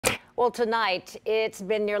Well, tonight, it's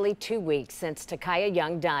been nearly 2 weeks since Takaya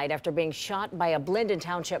Young died after being shot by a Blendon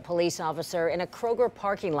Township police officer in a Kroger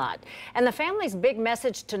parking lot. And the family's big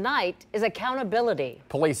message tonight is accountability.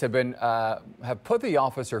 Police have put the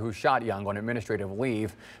officer who shot Young on administrative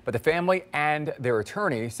leave, but the family and their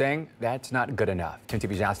attorney saying that's not good enough. 10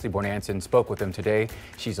 TV's Ashley Bornanson spoke with them today.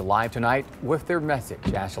 She's alive tonight with their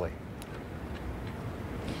message. Ashley.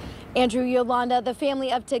 Andrew, Yolanda, the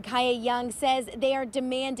family of Takaya Young says they are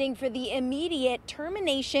demanding for the immediate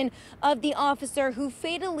termination of the officer who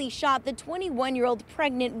fatally shot the 21-year-old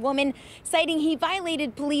pregnant woman, citing he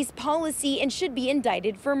violated police policy and should be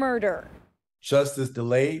indicted for murder. Justice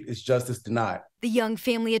delayed is justice denied. The Young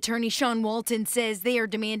family attorney Sean Walton says they are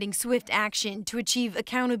demanding swift action to achieve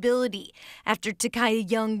accountability after Takaya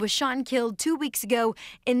Young was shot and killed 2 weeks ago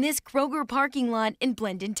in this Kroger parking lot in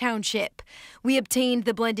Blendon Township. We obtained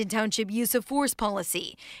the Blendon Township use of force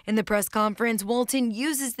policy. In the press conference, Walton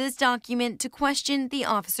uses this document to question the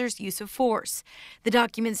officer's use of force. The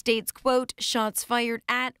document states, quote, shots fired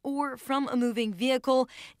at or from a moving vehicle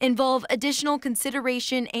involve additional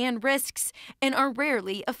consideration and risks and are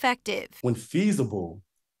rarely effective. When feasible,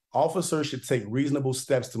 officers should take reasonable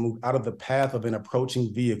steps to move out of the path of an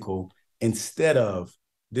approaching vehicle instead of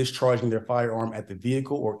discharging their firearm at the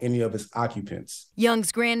vehicle or any of its occupants.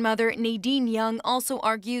 Young's grandmother, Nadine Young, also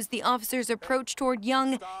argues the officer's approach toward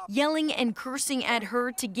Young, yelling and cursing at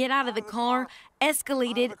her to get out of the car,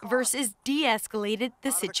 escalated versus de-escalated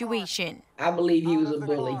the situation. I believe he was a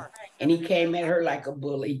bully, and he came at her like a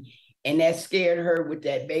bully, and that scared her with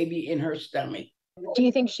that baby in her stomach. Do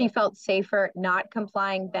you think she felt safer not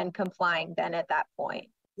complying than complying then at that point?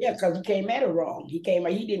 Yeah, because he came at her wrong. He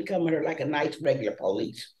didn't come at her like a nice regular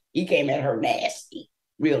police. He came at her nasty,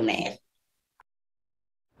 real nasty.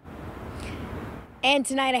 And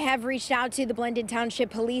tonight I have reached out to the Blendon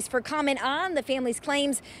Township Police for comment on the family's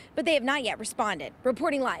claims, but they have not yet responded.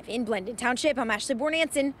 Reporting live in Blendon Township, I'm Ashley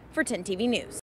Bornanson for 10 TV News.